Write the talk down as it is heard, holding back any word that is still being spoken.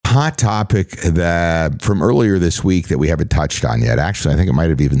hot topic that from earlier this week that we haven't touched on yet. Actually, I think it might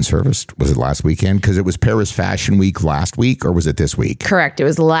have even surfaced. Was it last weekend? Because it was Paris Fashion Week last week, or was it this week? Correct. It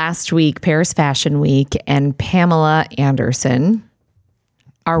was last week, Paris Fashion Week, and Pamela Anderson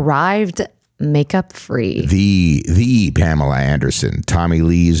arrived makeup free. The Pamela Anderson, Tommy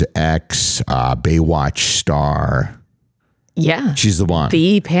Lee's ex, Baywatch star. Yeah. She's the one.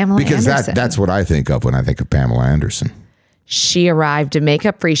 The Pamela Anderson. Because that's what I think of when I think of Pamela Anderson. She arrived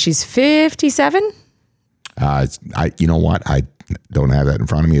makeup free. She's 57. You know what? I don't have that in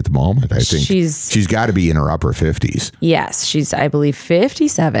front of me at the moment. I think she's got to be in her upper 50s. Yes, she's, I believe,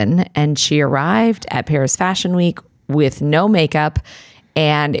 57. And she arrived at Paris Fashion Week with no makeup.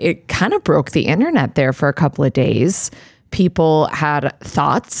 And it kind of broke the internet there for a couple of days. People had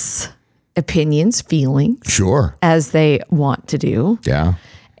thoughts, opinions, feelings. Sure. As they want to do. Yeah.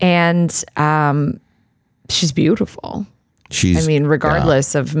 And she's beautiful.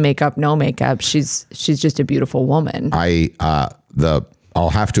 Regardless of makeup, no makeup, she's just a beautiful woman. I'll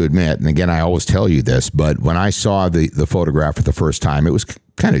have to admit, and again, I always tell you this, but when I saw the photograph for the first time, it was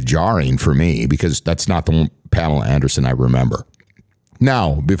kind of jarring for me because that's not the Pamela Anderson I remember.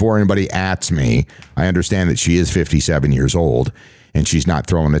 Now, before anybody ats me, I understand that she is 57 years old and she's not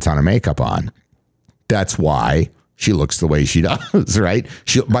throwing a ton of makeup on. That's why she looks the way she does, right?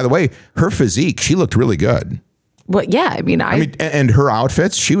 By the way, her physique, she looked really good. Well, yeah, I mean, and her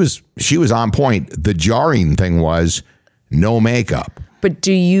outfits, she was on point. The jarring thing was no makeup. But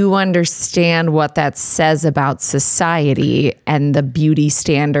do you understand what that says about society and the beauty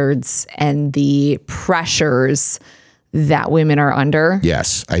standards and the pressures that women are under?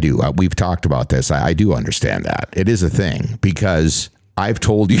 Yes, I do. We've talked about this. I do understand that. It is a thing because I've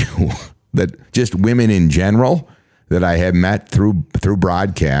told you that just women in general that I have met through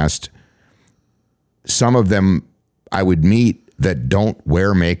broadcast, some of them I would meet that don't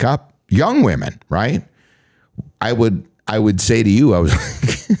wear makeup, young women, right? I would say to you, I was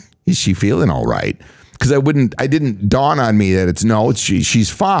like, is she feeling all right? Because I didn't dawn on me that she's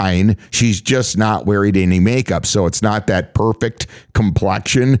fine. She's just not wearing any makeup. So it's not that perfect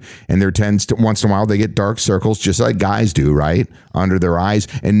complexion. And there tends to, once in a while, they get dark circles just like guys do, right? Under their eyes.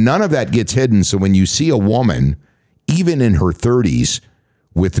 And none of that gets hidden. So when you see a woman, even in her 30s,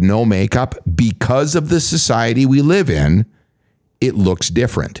 with no makeup, because of the society we live in, it looks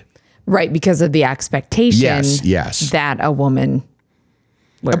different. Right, because of the expectation that a woman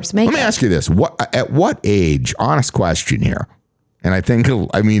wears makeup. Let me ask you this. At what age, honest question here, and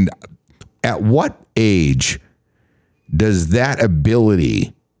at what age does that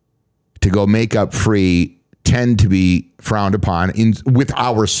ability to go makeup free tend to be frowned upon with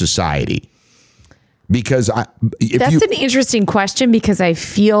our society? Because that's an interesting question because I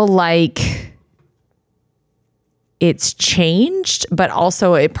feel like it's changed, but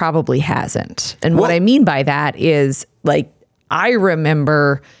also it probably hasn't. And what I mean by that is like I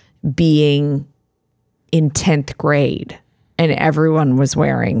remember being in 10th grade and everyone was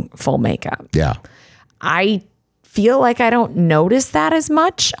wearing full makeup. Yeah. I feel like I don't notice that as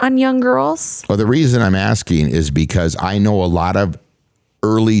much on young girls. Well, the reason I'm asking is because I know a lot of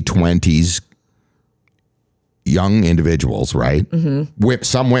early 20s young individuals, right? Mm-hmm. With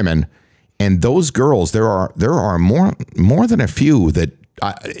some women, and those girls, there are more than a few that,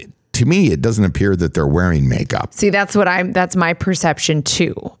 to me, it doesn't appear that they're wearing makeup. See, that's my perception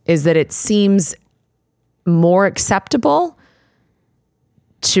too, is that it seems more acceptable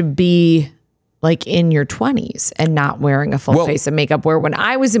to be like in your 20s and not wearing a full face of makeup. Where when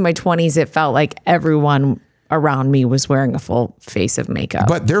I was in my 20s, it felt like everyone around me was wearing a full face of makeup.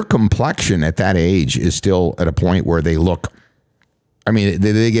 But their complexion at that age is still at a point where they look,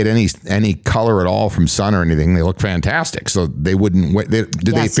 they get any color at all from sun or anything, they look fantastic. So they wouldn't,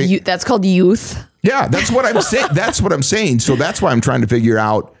 that's called youth. Yeah, that's what I'm saying. That's what I'm saying. So that's why I'm trying to figure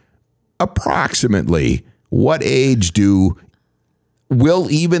out approximately what age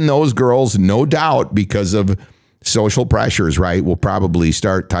will even those girls, no doubt because of social pressures, right, will probably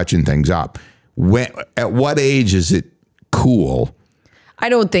start touching things up. At what age is it cool? I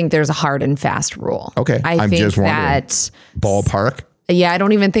don't think there's a hard and fast rule. Okay. I think just that ballpark. Yeah, I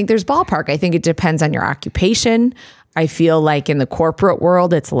don't even think there's ballpark. I think it depends on your occupation. I feel like in the corporate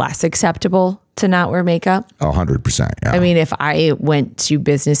world, it's less acceptable to not wear makeup. 100%. Yeah. I mean, if I went to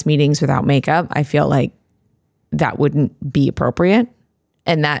business meetings without makeup, I feel like that wouldn't be appropriate.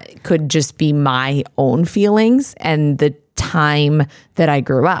 And that could just be my own feelings and the time that I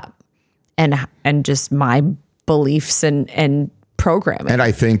grew up. And just my beliefs and programming. And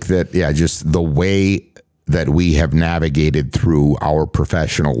I think that, just the way that we have navigated through our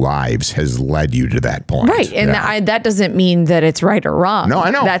professional lives has led you to that point. Right. And that doesn't mean that it's right or wrong. No,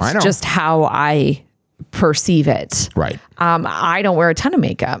 I know. That's just how I perceive it. Right. I don't wear a ton of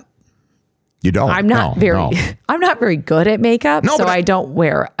makeup. You don't. I'm not I'm not very good at makeup, so I don't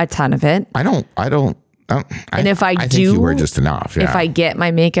wear a ton of it. I don't. And if I think you wear just enough. Yeah. If I get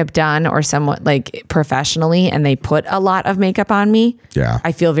my makeup done or somewhat like professionally and they put a lot of makeup on me,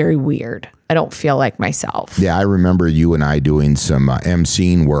 I feel very weird. I don't feel like myself. Yeah, I remember you and I doing some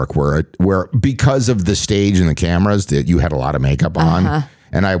emceeing work where because of the stage and the cameras that you had a lot of makeup on,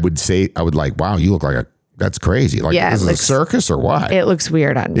 and I would like, wow, you look like that's crazy. Like, is it a circus or what? It looks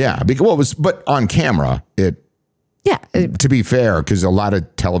weird on me. Yeah, but on camera, to be fair, because a lot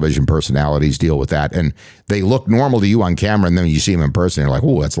of television personalities deal with that, and they look normal to you on camera, and then you see them in person, you're like,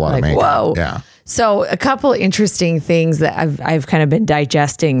 oh, that's a lot of makeup. Whoa. Yeah. So a couple interesting things that I've kind of been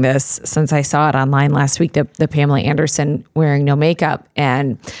digesting this since I saw it online last week, the Pamela Anderson wearing no makeup,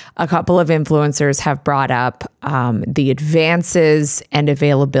 and a couple of influencers have brought up the advances and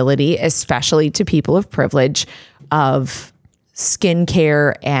availability, especially to people of privilege, of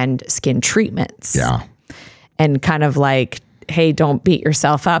skincare and skin treatments. Yeah. And kind of like, hey, don't beat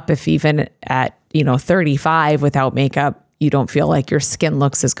yourself up if even at 35 without makeup, you don't feel like your skin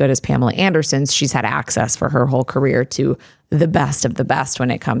looks as good as Pamela Anderson's. She's had access for her whole career to the best of the best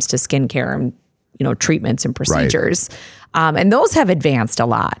when it comes to skincare and treatments and procedures. Right. And those have advanced a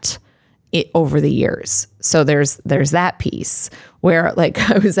lot over the years. So there's that piece where, like,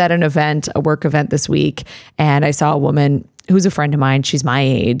 I was at a work event this week, and I saw a woman who's a friend of mine. She's my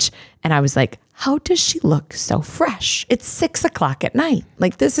age. And I was like, how does she look so fresh? It's 6:00 at night.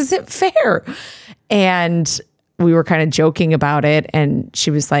 Like, this isn't fair. And we were kind of joking about it. And she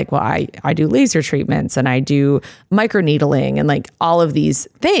was like, well, I do laser treatments and I do microneedling and like all of these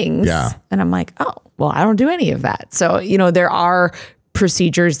things. Yeah. And I'm like, oh, well, I don't do any of that. So, there are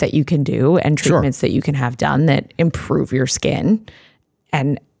procedures that you can do and treatments that you can have done that improve your skin.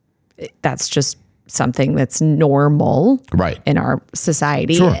 And that's just something that's normal in our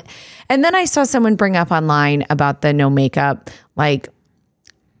society. Sure. And then I saw someone bring up online about the no makeup, like,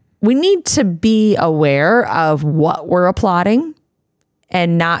 we need to be aware of what we're applauding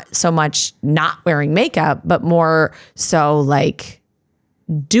and not so much not wearing makeup, but more so like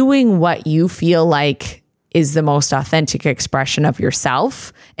doing what you feel like is the most authentic expression of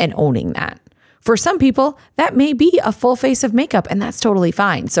yourself and owning that. For some people, that may be a full face of makeup, and that's totally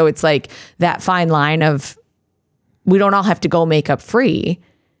fine. So it's like that fine line of, we don't all have to go makeup free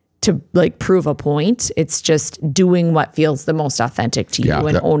to like prove a point. It's just doing what feels the most authentic to you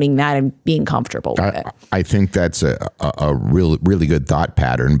and owning that and being comfortable with it. I think that's a really good thought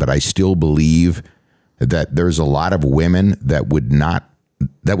pattern, but I still believe that there's a lot of women that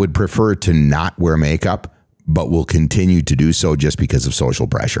would prefer to not wear makeup, but will continue to do so just because of social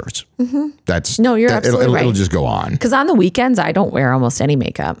pressures. Mm-hmm. You're absolutely right. It'll just go on. Because on the weekends, I don't wear almost any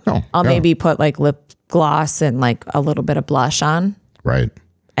makeup. I'll maybe put like lip gloss and like a little bit of blush on. Right.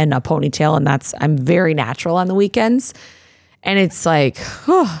 And a ponytail. And I'm very natural on the weekends. And it's like,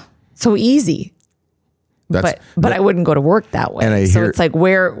 so easy. But I wouldn't go to work that way. It's like,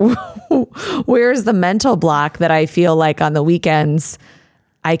 where's the mental block that I feel like on the weekends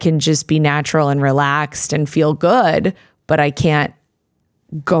I can just be natural and relaxed and feel good, but I can't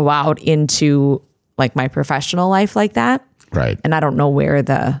go out into like my professional life like that. Right. And I don't know where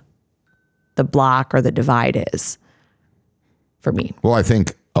the block or the divide is for me. Well, I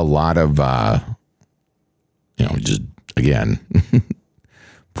think a lot of, just again,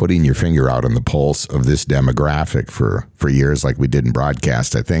 putting your finger out on the pulse of this demographic for years, like we did in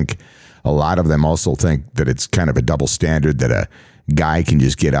broadcast, I think a lot of them also think that it's kind of a double standard that a guy can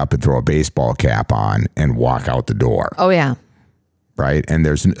just get up and throw a baseball cap on and walk out the door. Oh, yeah. Right. And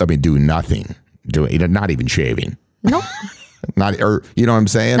do nothing, not even shaving. No. Or you know what I'm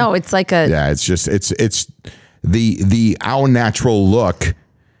saying? No, it's like it's just, it's the our natural look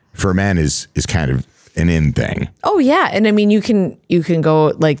for men is kind of an in thing. Oh yeah. And I mean, you can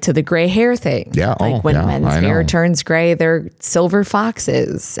go like to the gray hair thing. Yeah. Like when men's hair turns gray, they're silver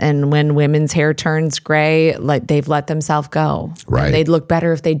foxes. And when women's hair turns gray, like they've let themselves go. Right. And they'd look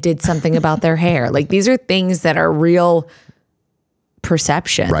better if they did something about their hair. Like these are things that are real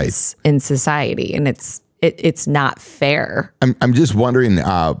perceptions in society. And it's not fair. I'm just wondering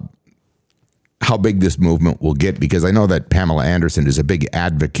how big this movement will get, because I know that Pamela Anderson is a big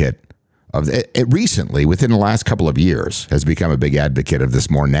advocate of it. Recently, within the last couple of years, has become a big advocate of this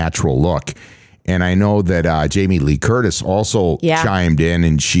more natural look. And I know that Jamie Lee Curtis also chimed in,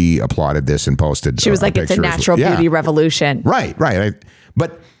 and she applauded this and posted. She was like, it's a natural beauty revolution. Right.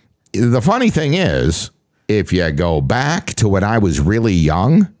 But the funny thing is if you go back to when I was really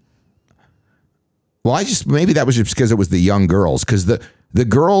young, well, maybe that was just because it was the young girls, because the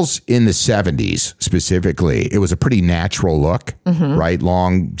girls in the 70s specifically, it was a pretty natural look, right?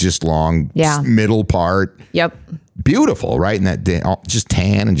 Long, middle part. Yep. Beautiful, right? And that just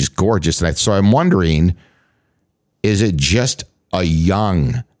tan and just gorgeous. And so I'm wondering, is it just a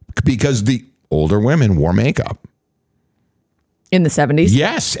young, because the older women wore makeup. In the 70s?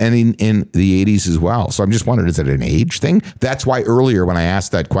 Yes, and in the 80s as well. So I'm just wondering, is it an age thing? That's why earlier when I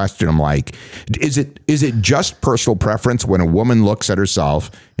asked that question, I'm like, is it just personal preference when a woman looks at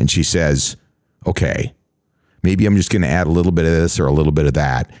herself and she says, okay, maybe I'm just going to add a little bit of this or a little bit of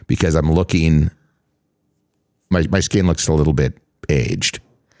that because I'm looking, my skin looks a little bit aged.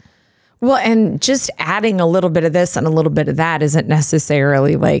 Well, and just adding a little bit of this and a little bit of that isn't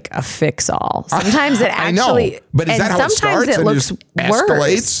necessarily like a fix-all. Sometimes it actually, I know, but is that how it starts? Sometimes it looks worse.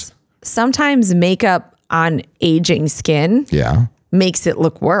 Escalates? Sometimes makeup on aging skin makes it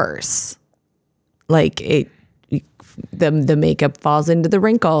look worse. Like the makeup falls into the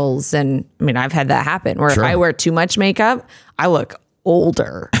wrinkles, and I mean, I've had that happen where if I wear too much makeup, I look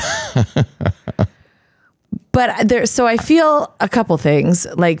older. But so I feel a couple things.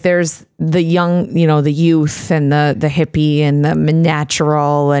 Like there's the young, the youth and the hippie and the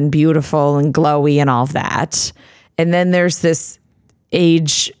natural and beautiful and glowy and all of that. And then there's this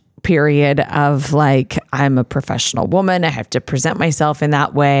age period of like, I'm a professional woman. I have to present myself in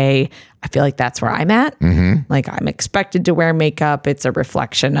that way. I feel like that's where I'm at. Like I'm expected to wear makeup. It's a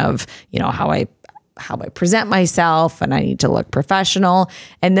reflection of, how I present myself, and I need to look professional.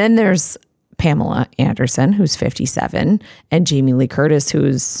 And then there's Pamela Anderson, who's 57, and Jamie Lee Curtis,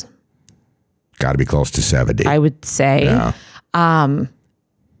 who's got to be close to 70. I would say,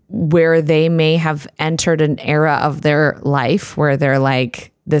 where they may have entered an era of their life where they're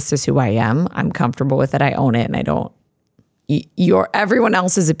like, this is who I am. I'm comfortable with it. I own it. And I don't, everyone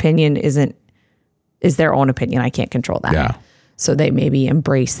else's opinion is their own opinion. I can't control that. Yeah. So they maybe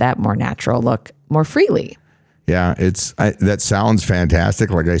embrace that more natural look more freely. Yeah, that sounds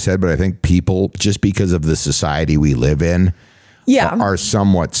fantastic, like I said, but I think people, just because of the society we live in, are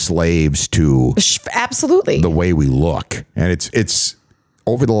somewhat slaves to absolutely the way we look. And it's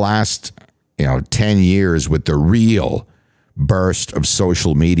over the last 10 years with the real burst of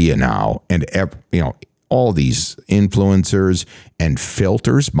social media now, and all these influencers and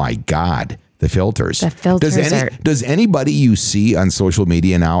filters. My God. The filters. Does anybody you see on social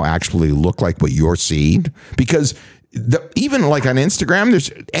media now actually look like what you're seeing? Because even like on Instagram,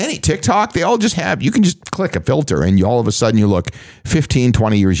 there's any TikTok, they all just have, you can just click a filter and all of a sudden you look 15,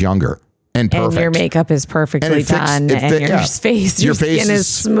 20 years younger and perfect. And your makeup is perfectly done and your face, your skin is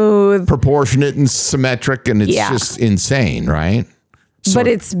smooth. Proportionate and symmetric, and it's just insane, right? But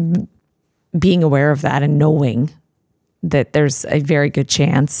it's being aware of that and knowing that there's a very good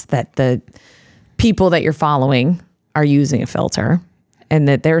chance that the people that you're following are using a filter and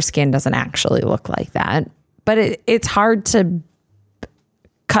that their skin doesn't actually look like that. But it's hard to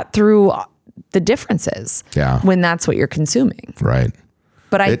cut through the differences when that's what you're consuming. Right.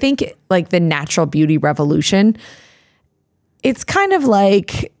 But I think like the natural beauty revolution, it's kind of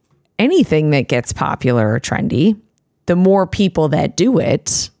like anything that gets popular or trendy. The more people that do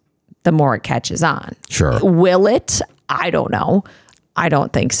it, the more it catches on. Sure. Will it? I don't know. I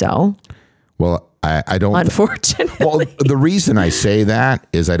don't think so. Well, I don't. Unfortunately. Well, the reason I say that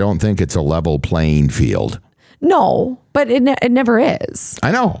is I don't think it's a level playing field. No, but it never is.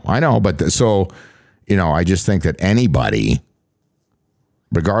 I know. But I just think that anybody,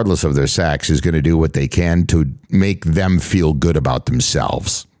 regardless of their sex, is going to do what they can to make them feel good about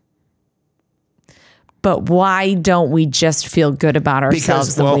themselves. But why don't we just feel good about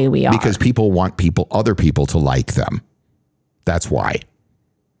ourselves the way we are? Because people want other people to like them. That's why.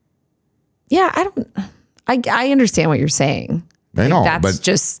 Yeah, I understand what you're saying. I know, that's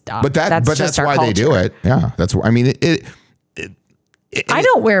that's why they do it. Yeah, that's why. I mean, I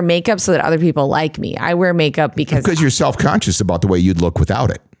don't wear makeup so that other people like me. I wear makeup because you're self-conscious about the way you'd look without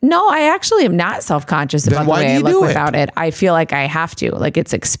it. No, I actually am not self-conscious about the way I look without it. I feel like I have to, like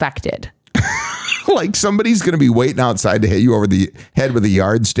it's expected. Like somebody's going to be waiting outside to hit you over the head with a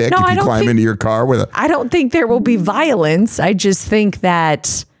yardstick if you climb into your car with a... I don't think there will be violence. I just think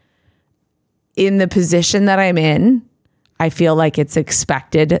that in the position that I'm in, I feel like it's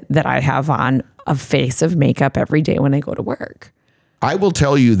expected that I have on a face of makeup every day when I go to work. I will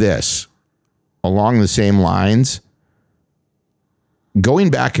tell you this, along the same lines, going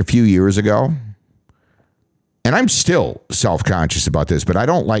back a few years ago, and I'm still self-conscious about this, but I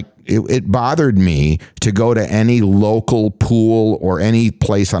don't like it. It bothered me to go to any local pool or any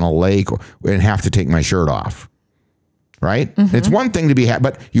place on a lake and have to take my shirt off. Right? Mm-hmm. It's one thing to be,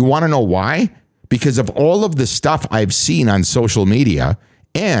 but you want to know why? Because of all of the stuff I've seen on social media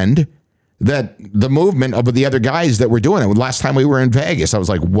and that the movement of the other guys that were doing it. Last time we were in Vegas, I was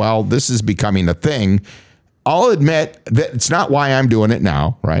like, well, this is becoming a thing. I'll admit that it's not why I'm doing it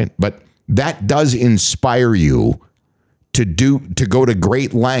now, right? But that does inspire you to go to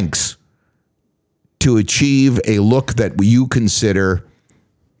great lengths to achieve a look that you consider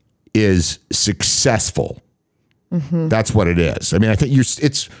is successful. Mm-hmm. That's what it is. I mean, I think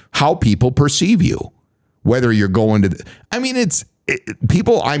it's how people perceive you, whether you're going to,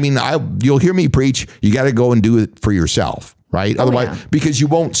 you'll hear me preach, you got to go and do it for yourself, right? Otherwise, because you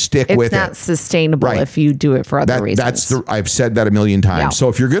won't stick with it. It's not sustainable if you do it for other reasons. I've said that a million times. Yeah. So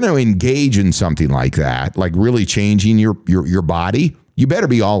if you're going to engage in something like that, like really changing your body, you better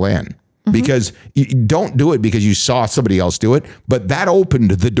be all in. Mm-hmm. Because you don't do it because you saw somebody else do it. But that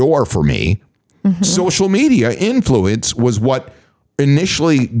opened the door for me. Mm-hmm. Social media influence was what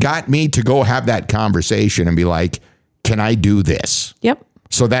initially got me to go have that conversation and be like, can I do this? Yep.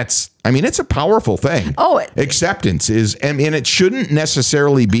 So it's a powerful thing. Oh, acceptance is, and it shouldn't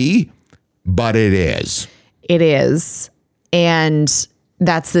necessarily be, but it is. It is. And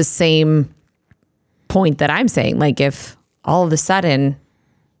that's the same point that I'm saying. Like if all of a sudden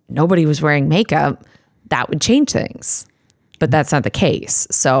nobody was wearing makeup, that would change things. But that's not the case.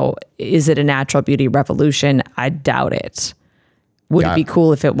 So is it a natural beauty revolution? I doubt it. Would it be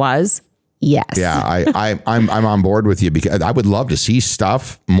cool if it was? Yes. Yeah, I'm on board with you because I would love to see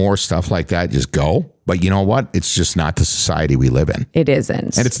more stuff like that just go. But you know what? It's just not the society we live in. It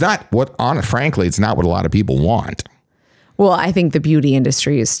isn't. And it's not frankly, it's not what a lot of people want. Well, I think the beauty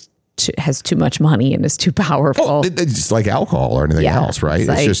industry has too much money and is too powerful. Oh, it's just like alcohol or anything else, right?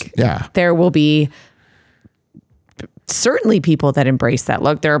 It's just, there will be certainly people that embrace that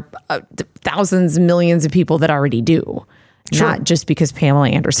look. There are thousands, millions of people that already do. Sure. Not just because Pamela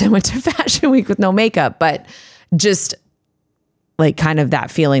Anderson went to Fashion Week with no makeup, but just like kind of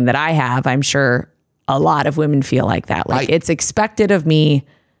that feeling that I have. I'm sure a lot of women feel like that. Like it's expected of me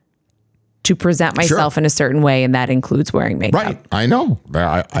to present myself in a certain way, and that includes wearing makeup. Right. I know.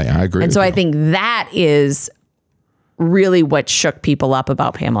 I agree. And so I think that is really what shook people up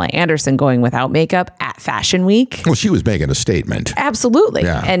about Pamela Anderson going without makeup at Fashion Week. Well, she was making a statement. Absolutely.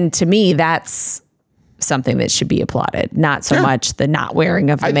 Yeah. And to me, that's something that should be applauded. Not so much the not wearing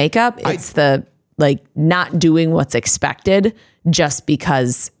of the makeup. It's the not doing what's expected just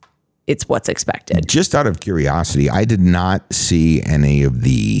because it's what's expected. Just out of curiosity, I did not see any of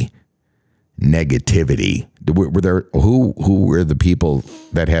the negativity. Were there who were the people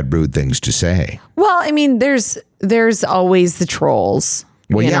that had rude things to say? Well, I mean, there's always the trolls.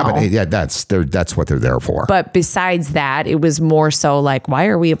 Well, that's what they're there for. But besides that, it was more so like, why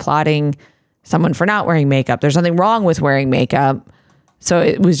are we applauding someone for not wearing makeup? There's nothing wrong with wearing makeup. So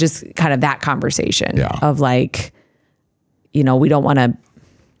it was just kind of that conversation of like, we don't want to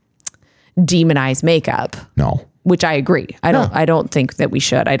demonize makeup. No. Which I agree. I don't think that we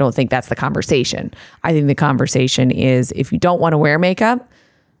should. I don't think that's the conversation. I think the conversation is if you don't want to wear makeup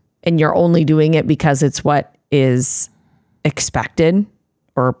and you're only doing it because it's what is expected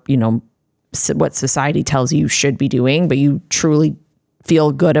or, what society tells you should be doing, but you truly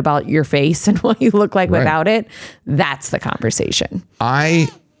feel good about your face and what you look like without it, that's the conversation. I'll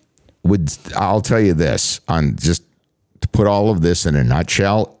tell you this, on just to put all of this in a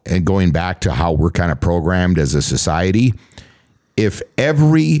nutshell and going back to how we're kind of programmed as a society, if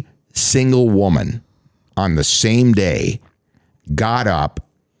every single woman on the same day got up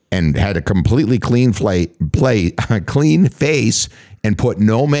and had a completely clean clean face and put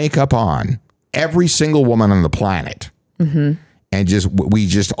no makeup on, every single woman on the planet, and we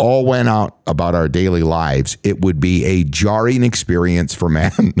just all went out about our daily lives, it would be a jarring experience for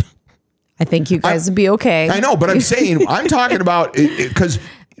men. I think you guys would be okay. I know, but I'm talking about because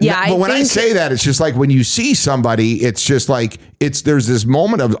when I say that, it's just like when you see somebody, it's just like there's this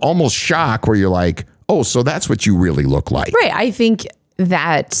moment of almost shock where you're like, oh, so that's what you really look like. Right. I think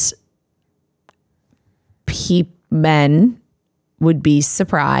that men would be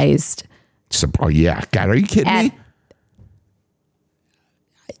surprised. Yeah. God, are you kidding me?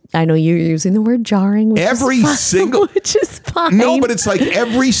 I know you're using the word jarring, which is fine. No, but it's like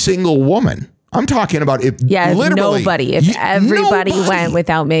every single woman. I'm talking about if nobody. If everybody went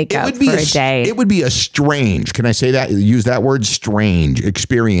without makeup for a day. It would be a strange, can I say that? Use that word, strange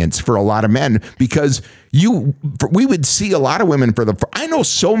experience for a lot of men because we would see a lot of women I know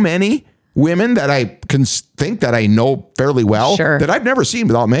so many women that I can think that I know fairly well Sure. that I've never seen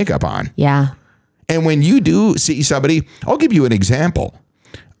without makeup on. Yeah. And when you do see somebody, I'll give you an example.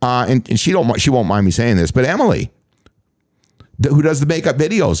 And she won't mind me saying this, but Emily, who does the makeup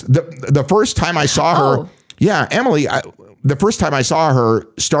videos, the first time I saw her, Emily, the first time I saw her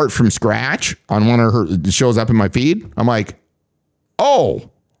start from scratch on one of her, it shows up in my feed. I'm like, oh,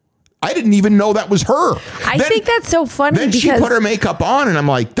 I didn't even know that was her. I think that's so funny. Then she put her makeup on and I'm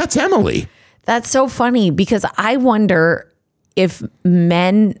like, that's Emily. That's so funny because I wonder if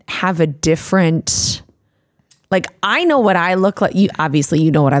men have a different, like, I know what I look like. Obviously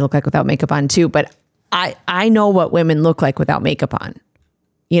you know what I look like without makeup on too, but I know what women look like without makeup on,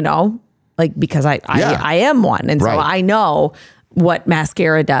 you know, like, because I am one. And so I know what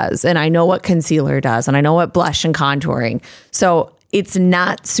mascara does and I know what concealer does and I know what blush and contouring. So it's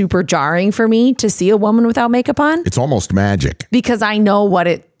not super jarring for me to see a woman without makeup on. It's almost magic because I know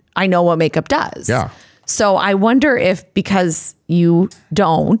what makeup does. Yeah. So I wonder if because you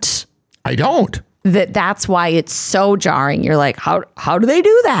don't. I don't. That's why it's so jarring. You're like, how do they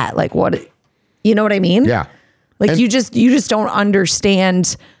do that? Like, what, you know what I mean? Yeah. Like, you just don't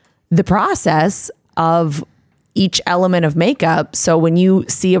understand the process of each element of makeup. So when you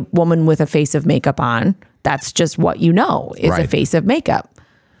see a woman with a face of makeup on, that's just what you know is a face of makeup.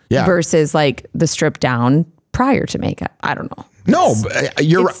 Yeah. Versus like the strip down prior to makeup. I don't know. No,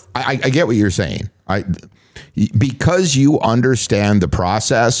 I get what you're saying. Because you understand the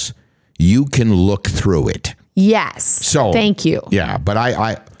process, you can look through it. Yes. So thank you. Yeah,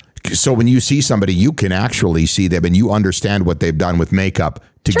 but so when you see somebody, you can actually see them and you understand what they've done with makeup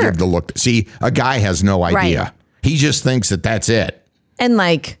to give the look. See, a guy has no idea. Right. He just thinks that that's it. And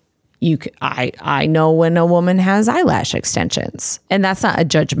like I know when a woman has eyelash extensions, and that's not a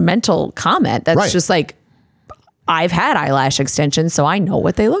judgmental comment. That's just like, I've had eyelash extensions, so I know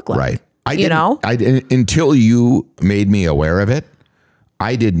what they look like. Right. Until you made me aware of it,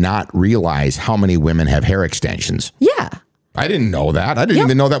 I did not realize how many women have hair extensions. Yeah. I didn't know that. I didn't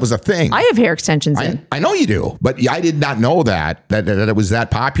even know that was a thing. I have hair extensions I know you do, but I did not know that it was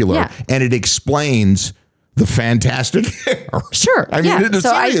that popular. Yeah. And it explains the fantastic hair. Sure. I mean,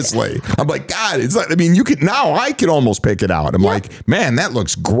 seriously. I'm like, God, it's like, I mean, I can almost pick it out. I'm like, man, that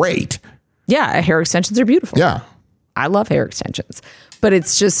looks great. Yeah. Hair extensions are beautiful. Yeah. I love hair extensions, but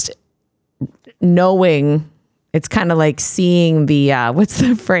it's just knowing, it's kind of like seeing the, what's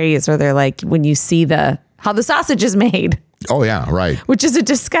the phrase where they're like, when you see how the sausage is made. Oh yeah, right. Which is a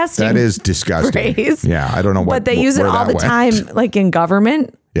disgusting. That is disgusting. Phrase. Yeah, I don't know what. But they use it all the time, like in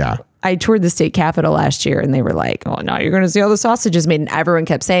government. Yeah. I toured the state capitol last year, and they were like, "Oh, now you're going to see all the sausage is made," and everyone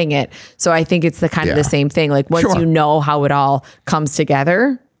kept saying it. So I think it's the kind of the same thing. Like once you know how it all comes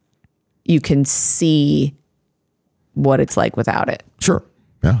together, you can see what it's like without it. Sure.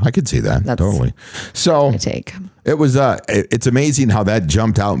 Yeah, I could see that. Totally. So my take. It was it's amazing how that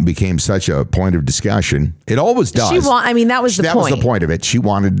jumped out and became such a point of discussion. It always does. That was the point. That was the point of it. She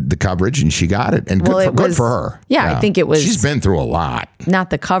wanted the coverage and she got it. And good for her. Yeah, I think it was. She's been through a lot. Not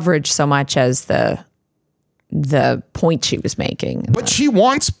the coverage so much as the point she was making. But she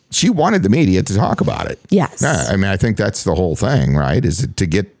wanted the media to talk about it. Yes. Yeah, I mean, I think that's the whole thing, right? Is to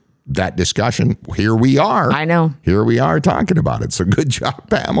get that discussion. Here we are. I know. Here we are talking about it. So good job,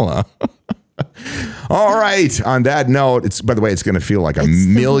 Pamela. All right. On that note, by the way, it's going to feel like a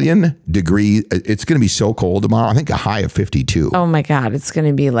million degrees. It's going to be so cold tomorrow. I think a high of 52. Oh my God. It's going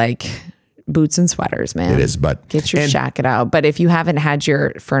to be like boots and sweaters, man. It is, but get your jacket out. But if you haven't had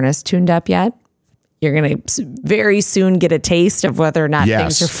your furnace tuned up yet, you're going to very soon get a taste of whether or not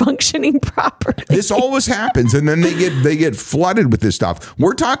things are functioning properly. This always happens. And then they get flooded with this stuff.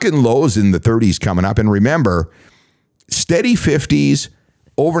 We're talking lows in the 30s coming up. And remember, steady 50s,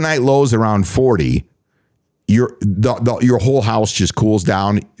 overnight lows around 40. Your whole house just cools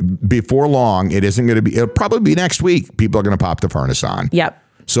down. Before long, it'll probably be next week. People are going to pop the furnace on. Yep.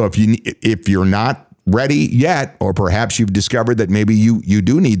 So if you're not ready yet, or perhaps you've discovered that maybe you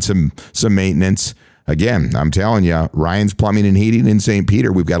do need some maintenance, again, I'm telling you, Ryan's Plumbing and Heating in St.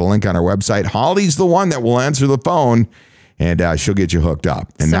 Peter. We've got a link on our website. Holly's the one that will answer the phone, and she'll get you hooked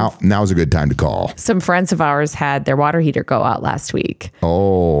up. And now's a good time to call. Some friends of ours had their water heater go out last week.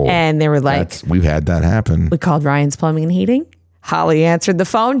 Oh. And they were like, we've had that happen. We called Ryan's Plumbing and Heating. Holly answered the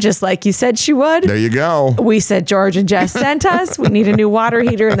phone just like you said she would. There you go. We said George and Jess sent us. We need a new water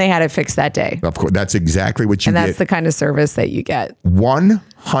heater, and they had it fixed that day. Of course, that's exactly what you get. And that's the kind of service that you get.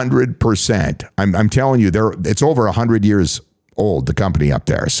 100%. I'm telling you, it's over 100 years old, the company up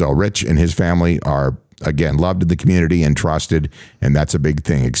there. So Rich and his family are, again, loved in the community and trusted, and that's a big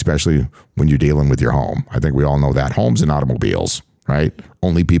thing, especially when you're dealing with your home. I think we all know that. Homes and automobiles. right?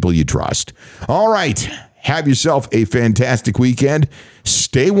 Only people you trust. All right. Have yourself a fantastic weekend.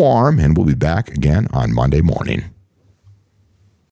 Stay warm, and we'll be back again on Monday morning.